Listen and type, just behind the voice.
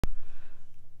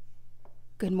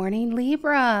Good morning,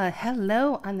 Libra.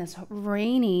 Hello on this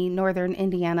rainy northern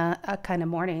Indiana kind of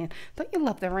morning. Don't you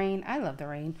love the rain? I love the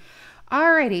rain.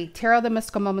 Alrighty, Tarot the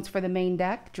Mystical Moments for the main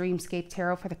deck, Dreamscape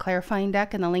Tarot for the clarifying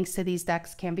deck, and the links to these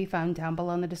decks can be found down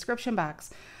below in the description box.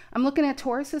 I'm looking at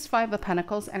Taurus's Five of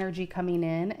Pentacles energy coming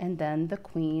in, and then the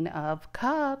Queen of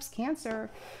Cups, Cancer.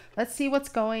 Let's see what's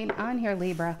going on here,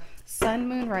 Libra. Sun,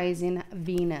 Moon, Rising,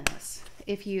 Venus.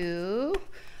 If you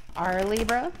are a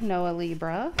Libra, know a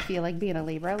Libra, feel like being a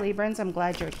Libra. Librans, I'm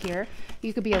glad you're here.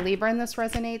 You could be a Libra and this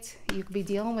resonates. You could be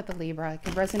dealing with a Libra. It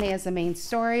could resonate as the main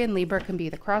story, and Libra can be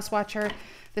the cross watcher.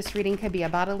 This reading could be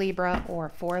about a Libra or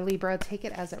for Libra. Take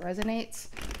it as it resonates.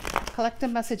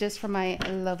 Collective messages from my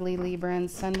lovely Librans,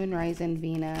 Sun, Moon, Rising,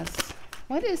 Venus.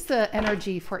 What is the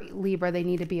energy for Libra they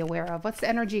need to be aware of? What's the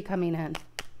energy coming in?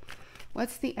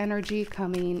 What's the energy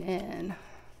coming in?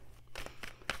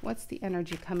 What's the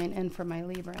energy coming in for my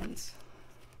Librans?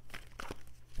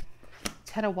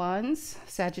 Ten of Wands,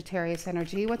 Sagittarius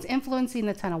energy. What's influencing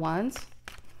the Ten of Wands?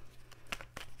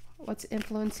 What's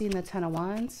influencing the Ten of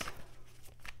Wands?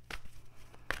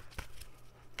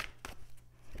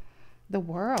 The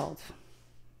World.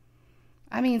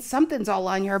 I mean, something's all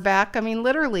on your back. I mean,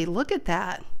 literally, look at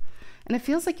that. And it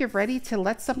feels like you're ready to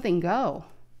let something go.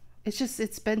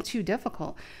 It's been too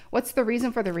difficult. What's the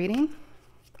reason for the reading?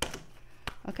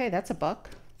 Okay, that's a book.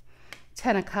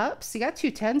 Ten of Cups. You got two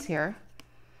tens here.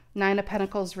 Nine of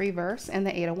Pentacles reverse and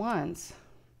the Eight of Wands.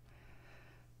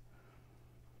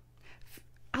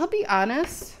 I'll be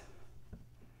honest.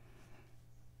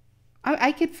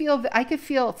 I could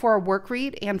feel for a work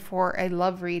read and for a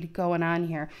love read going on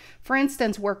here. For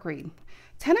instance, work read.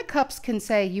 Ten of Cups can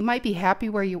say you might be happy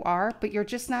where you are, but you're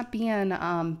just not being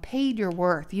paid your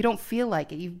worth. You don't feel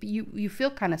like it. You feel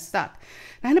kind of stuck.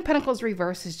 Nine of Pentacles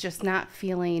reverse is just not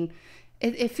feeling,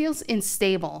 it feels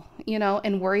unstable, you know,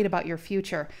 and worried about your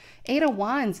future. Eight of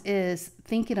Wands is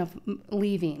thinking of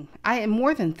leaving. I am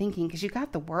more than thinking, because you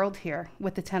got the World here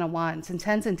with the Ten of Wands. And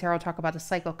tens in tarot talk about a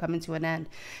cycle coming to an end.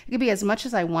 It could be as much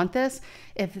as I want this.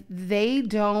 If they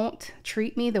don't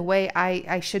treat me the way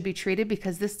I should be treated,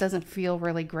 because this doesn't feel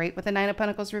really great with the Nine of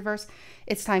Pentacles reverse,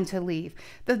 it's time to leave.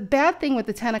 The bad thing with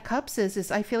the Ten of Cups is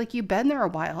I feel like you've been there a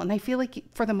while. And I feel like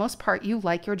for the most part, you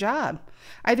like your job.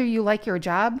 Either you like your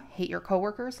job, hate your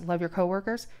coworkers, love your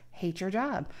coworkers, hate your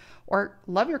job. Or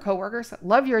love your coworkers,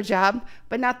 love your job,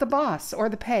 but not the boss or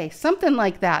the pay. Something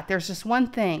like that. There's just one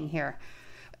thing here.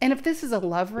 And if this is a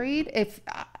love read, if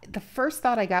the first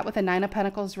thought I got with the Nine of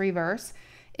Pentacles reverse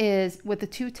is with the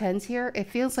two tens here, it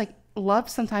feels like love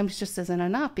sometimes just isn't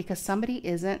enough because somebody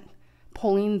isn't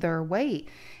pulling their weight.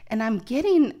 And I'm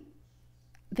getting,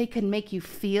 they can make you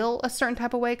feel a certain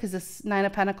type of way, because this Nine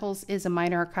of Pentacles is a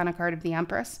minor arcana card of the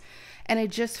Empress. And it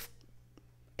just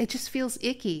feels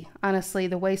icky, honestly,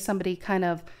 the way somebody kind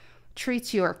of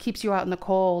treats you or keeps you out in the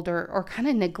cold or kind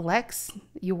of neglects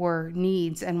your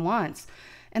needs and wants.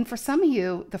 And for some of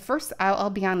you,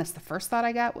 I'll be honest, the first thought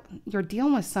I got, you're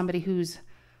dealing with somebody who's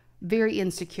very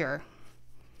insecure.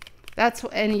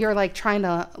 And you're like trying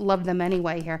to love them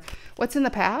anyway here. What's in the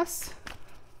past?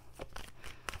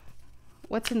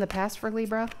 What's in the past for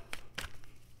Libra?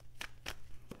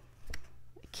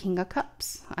 King of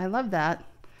Cups. I love that.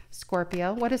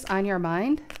 Scorpio, what is on your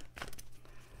mind?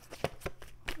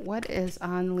 What is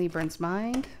on Librans'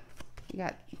 mind? You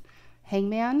got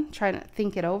Hangman, trying to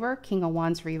think it over. King of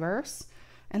Wands reverse.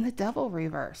 And the Devil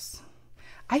reverse.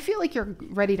 I feel like you're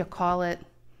ready to call it.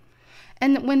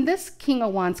 And when this King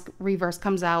of Wands reverse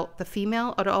comes out, the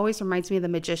female, it always reminds me of the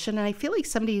Magician. And I feel like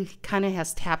somebody kind of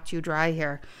has tapped you dry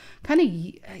here.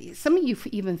 Some of you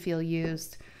even feel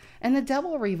used. And the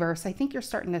Devil reverse, I think you're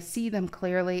starting to see them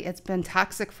clearly. It's been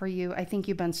toxic for you. I think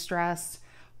you've been stressed.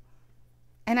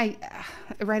 And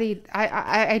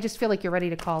I just feel like you're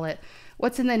ready to call it.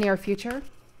 What's in the near future?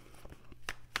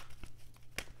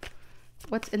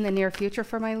 What's in the near future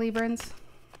for my Librans?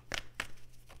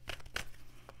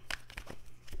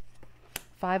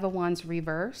 Five of Wands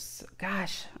reverse.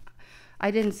 Gosh, I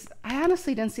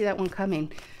honestly didn't see that one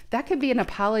coming. That could be an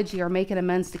apology or making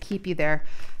amends to keep you there.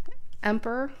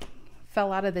 Emperor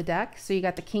fell out of the deck, so you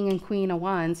got the King and Queen of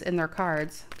Wands in their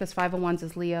cards, because Five of Wands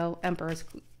is Leo, Emperor is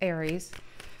Aries.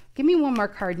 Give me one more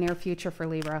card, near future for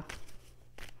Libra.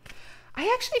 I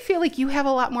actually feel like you have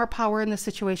a lot more power in the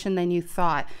situation than you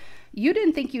thought. You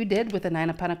didn't think you did with the Nine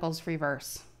of Pentacles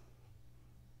reverse.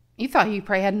 You thought you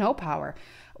probably had no power.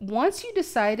 Once you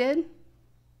decided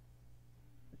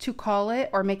to call it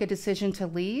or make a decision to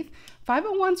leave, Five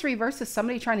of Wands reverse is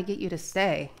somebody trying to get you to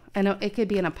stay. And it could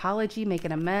be an apology, make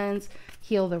an amends,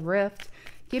 heal the rift.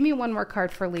 Give me one more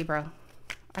card for Libra.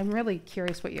 I'm really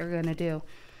curious what you're going to do.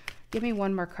 Give me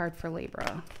one more card for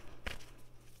Libra.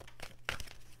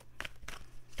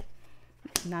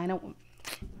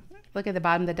 Look at the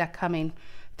bottom of the deck coming.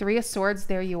 3 of Swords,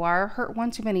 there you are. Hurt one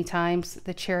too many times.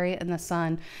 The Chariot and the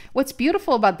Sun. What's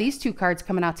beautiful about these 2 cards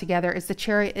coming out together is the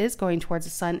Chariot is going towards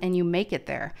the Sun and you make it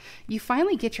there. You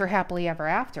finally get your happily ever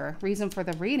after. Reason for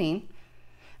the reading.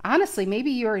 Honestly, maybe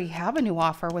you already have a new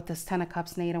offer with this 10 of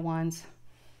Cups and 8 of Wands.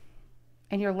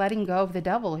 And you're letting go of the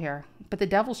devil here. But the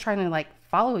devil's trying to like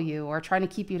follow you or trying to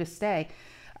keep you to stay.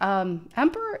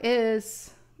 Emperor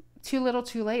is too little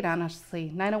too late,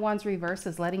 honestly. 9 of Wands reverse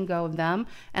is letting go of them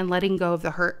and letting go of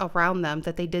the hurt around them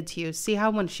that they did to you. See how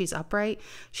when she's upright,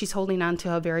 she's holding on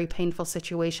to a very painful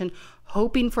situation,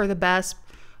 hoping for the best,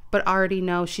 but already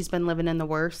know she's been living in the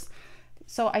worst.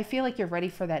 So I feel like you're ready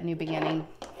for that new beginning.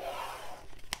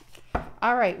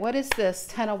 All right, what is this?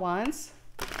 10 of Wands,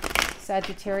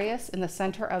 Sagittarius in the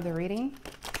center of the reading.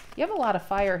 You have a lot of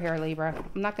fire here, Libra.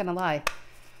 I'm not going to lie.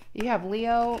 You have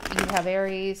Leo, you have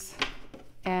Aries,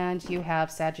 and you have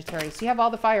Sagittarius. You have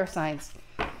all the fire signs.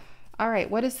 All right,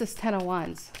 what is this 10 of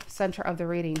Wands, center of the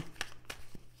reading?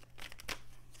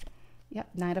 Yep,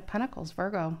 Knight of Pentacles,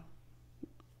 Virgo.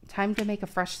 Time to make a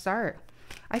fresh start.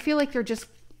 I feel like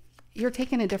you're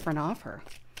taking a different offer.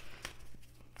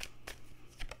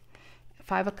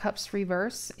 5 of Cups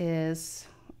reverse is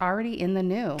already in the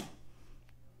new.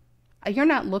 You're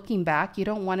not looking back. You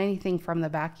don't want anything from the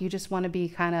back. You just want to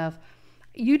be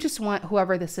you just want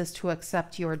whoever this is to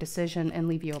accept your decision and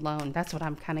leave you alone. That's what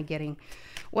I'm kind of getting.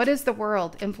 What is the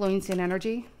World? Influencing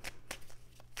energy.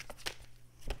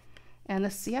 And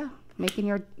this, yeah,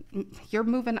 you're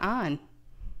moving on.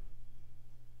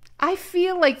 I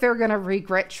feel like they're going to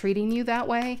regret treating you that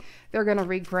way. They're going to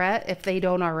regret if they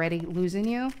don't already losing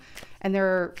you. And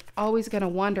they're always going to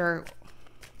wonder,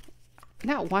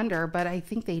 not wonder, but I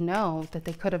think they know that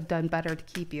they could have done better to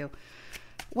keep you.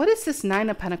 What is this 9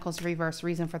 of Pentacles reverse?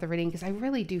 Reason for the reading? Because I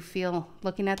really do feel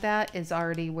looking at that is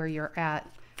already where you're at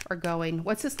or going.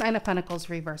 What's this 9 of Pentacles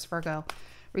reverse, Virgo?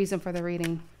 Reason for the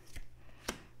reading?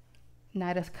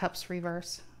 Knight of Cups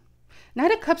reverse.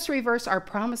 Knight of Cups reverse are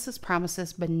promises,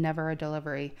 but never a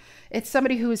delivery. It's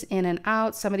somebody who's in and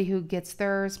out, somebody who gets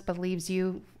theirs, but leaves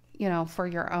you, for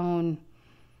your own.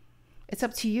 It's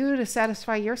up to you to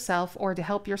satisfy yourself or to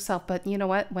help yourself. But you know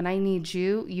what? When I need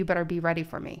you, you better be ready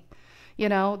for me.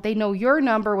 They know your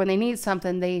number when they need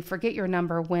something. They forget your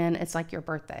number when it's like your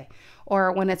birthday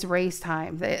or when it's race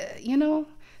time.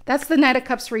 That's the Knight of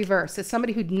Cups reverse. It's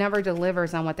somebody who never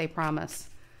delivers on what they promise.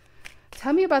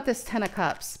 Tell me about this 10 of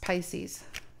Cups, Pisces.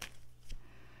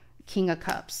 King of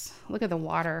Cups. Look at the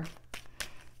water.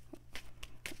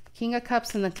 King of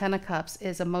Cups and the 10 of Cups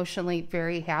is emotionally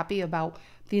very happy about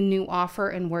the new offer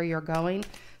and where you're going.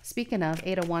 Speaking of,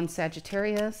 8 of Wands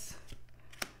Sagittarius,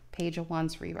 Page of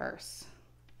Wands reverse.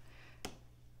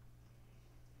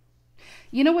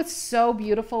 You know what's so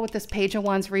beautiful with this Page of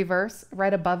Wands reverse?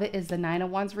 Right above it is the 9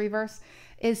 of Wands reverse.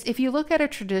 Is if you look at a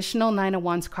traditional 9 of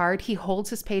Wands card, he holds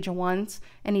his Page of Wands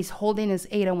and he's holding his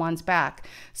 8 of Wands back.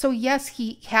 So yes,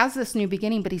 he has this new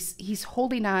beginning, but he's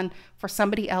holding on for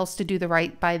somebody else to do the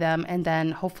right by them. And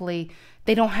then hopefully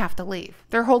they don't have to leave.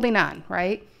 They're holding on,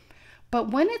 right?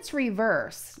 But when it's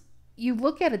reversed, you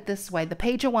look at it this way. The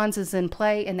Page of Wands is in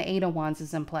play and the 8 of Wands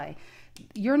is in play.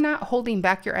 You're not holding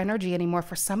back your energy anymore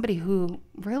for somebody who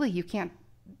really you can't,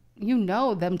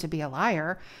 them to be a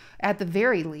liar at the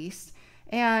very least.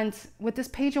 And with this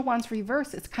Page of Wands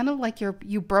reverse, it's kind of like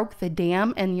you broke the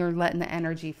dam and you're letting the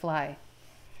energy fly.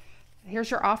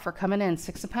 Here's your offer coming in.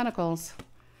 6 of Pentacles,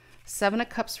 7 of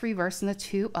Cups reverse, and the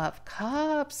 2 of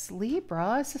Cups.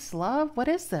 Libra, is this love? What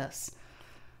is this?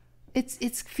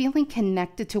 It's feeling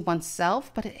connected to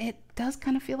oneself, but it does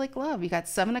kind of feel like love. You got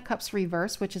 7 of Cups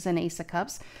reverse, which is an Ace of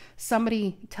Cups.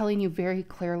 Somebody telling you very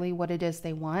clearly what it is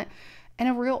they want. And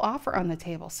a real offer on the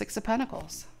table. 6 of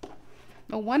Pentacles.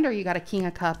 No wonder you got a King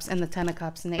of Cups and the 10 of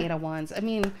Cups and the 8 of Wands. I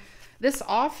mean, this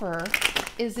offer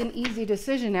is an easy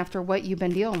decision after what you've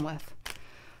been dealing with.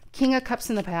 King of Cups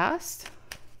in the past.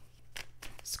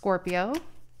 Scorpio.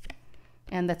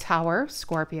 And the Tower,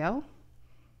 Scorpio.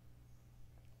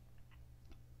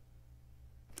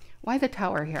 Why the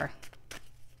Tower here?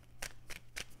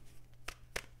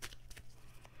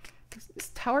 This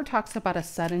Tower talks about a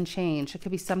sudden change. It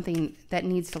could be something that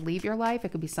needs to leave your life. It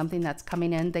could be something that's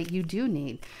coming in that you do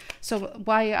need. So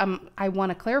why I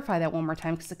want to clarify that one more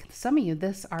time, because some of you,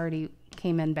 this already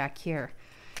came in back here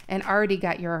and already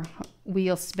got your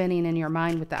wheel spinning in your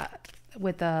mind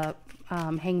with the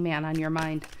Hangman on your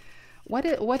mind. What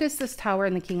is this Tower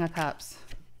and the King of Cups?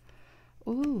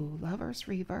 Ooh, Lovers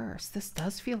reverse. This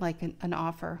does feel like an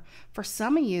offer. For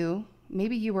some of you,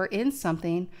 maybe you were in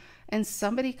something and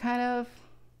somebody kind of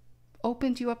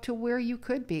opened you up to where you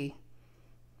could be.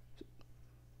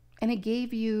 And it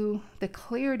gave you the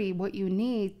clarity, what you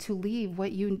need to leave,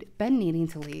 what you've been needing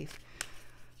to leave.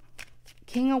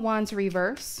 King of Wands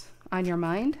reverse on your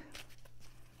mind.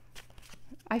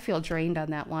 I feel drained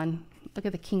on that one. Look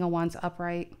at the King of Wands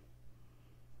upright.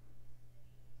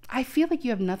 I feel like you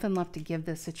have nothing left to give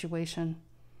this situation.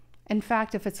 In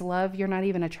fact, if it's love, you're not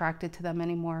even attracted to them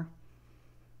anymore.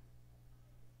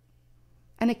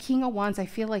 And a King of Wands, I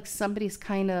feel like somebody's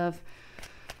kind of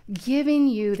giving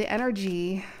you the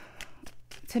energy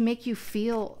to make you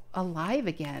feel alive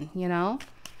again, you know?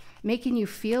 Making you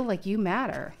feel like you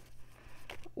matter.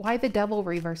 Why the Devil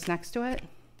reverse next to it?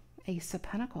 Ace of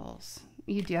Pentacles.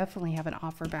 You definitely have an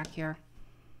offer back here.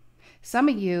 Some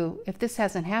of you, if this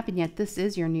hasn't happened yet, this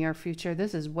is your near future.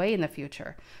 This is way in the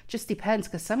future. Just depends,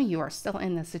 because some of you are still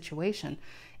in this situation.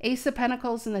 Ace of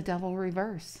Pentacles and the Devil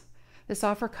reverse. This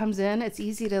offer comes in. It's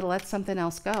easy to let something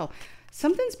else go.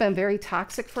 Something's been very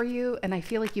toxic for you, and I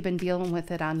feel like you've been dealing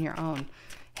with it on your own.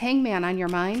 Hangman on your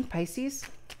mind, Pisces.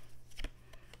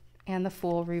 And the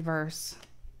Fool reverse.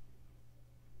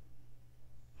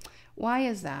 Why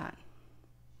is that?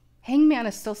 Hangman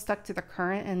is still stuck to the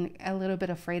current and a little bit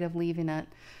afraid of leaving it.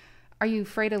 Are you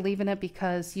afraid of leaving it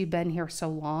because you've been here so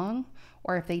long?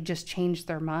 Or if they just changed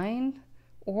their mind?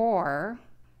 Or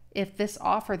if this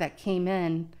offer that came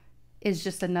in is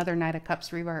just another Knight of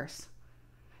Cups reverse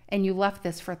and you left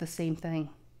this for the same thing?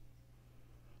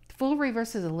 Fool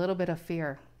reverse is a little bit of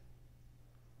fear.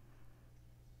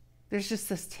 There's just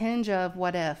this tinge of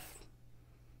what if.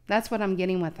 That's what I'm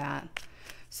getting with that.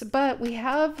 So, but we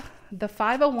have the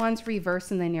Five of Wands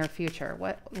reverse in the near future.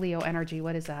 What, Leo energy,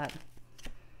 what is that?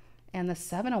 And the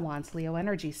Seven of Wands, Leo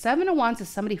energy. Seven of Wands is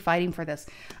somebody fighting for this.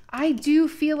 I do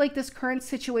feel like this current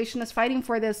situation is fighting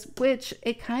for this, which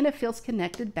it kind of feels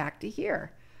connected back to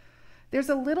here. There's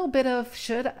a little bit of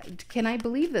can I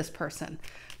believe this person?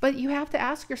 But you have to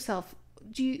ask yourself,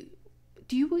 do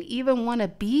you even want to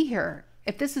be here?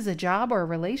 If this is a job or a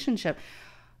relationship,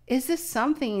 is this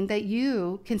something that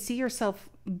you can see yourself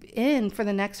in for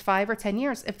the next 5 or 10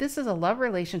 years? If this is a love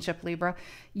relationship, Libra,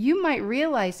 you might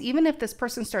realize even if this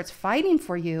person starts fighting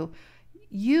for you,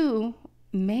 you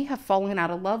may have fallen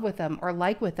out of love with them or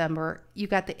with them, or you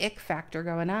got the ick factor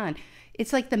going on.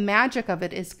 It's like the magic of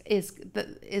it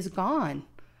is gone.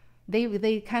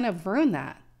 They kind of ruin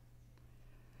that.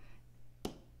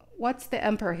 What's the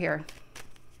Emperor here?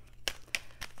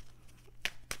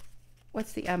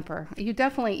 What's the Emperor? You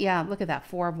definitely, yeah, look at that.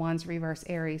 Four of Wands reverse,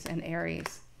 Aries and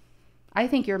Aries. I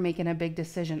think you're making a big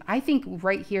decision. I think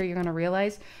right here you're going to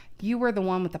realize you were the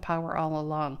one with the power all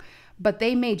along. But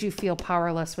they made you feel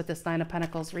powerless with this Nine of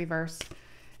Pentacles reverse.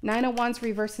 Nine of Wands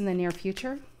reverse in the near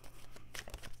future.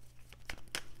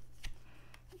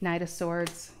 Knight of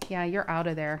Swords. Yeah, you're out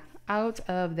of there. Out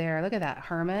of there. Look at that.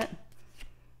 Hermit.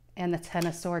 And the Ten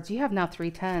of Swords. You have now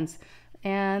 3 tens.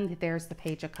 And there's the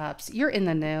Page of Cups. You're in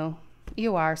the new.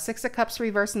 You are. 6 of Cups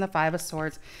reverse and the 5 of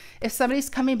Swords. If somebody's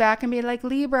coming back and be like,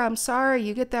 Libra, I'm sorry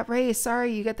you get that raise.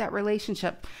 Sorry you get that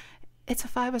relationship. It's a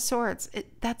 5 of Swords.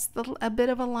 That's a bit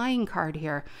of a lying card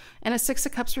here. And a 6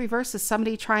 of Cups reverse is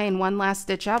somebody trying one last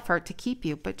ditch effort to keep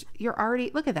you. But you're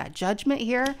already, look at that. Judgment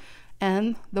here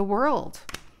and the World.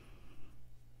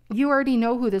 You already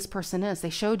know who this person is. They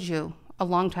showed you a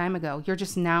long time ago. You're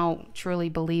just now truly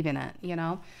believing it, you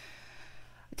know?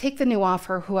 Take the new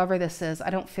offer, whoever this is. I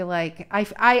don't feel like,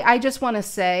 I just want to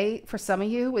say for some of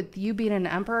you, with you being an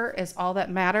Emperor is all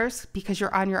that matters, because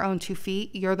you're on your own 2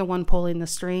 feet. You're the one pulling the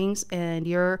strings, and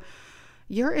you're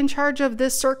in charge of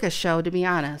this circus show, to be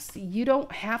honest. You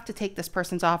don't have to take this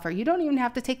person's offer. You don't even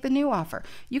have to take the new offer.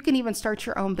 You can even start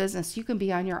your own business. You can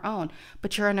be on your own,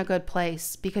 but you're in a good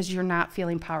place because you're not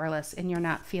feeling powerless and you're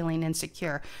not feeling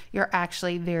insecure. You're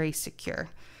actually very secure.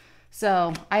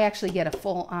 So I actually get a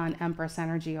full-on Empress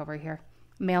energy over here,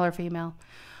 male or female.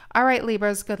 All right,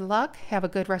 Libras, good luck. Have a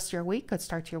good rest of your week. Good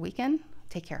start to your weekend.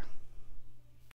 Take care.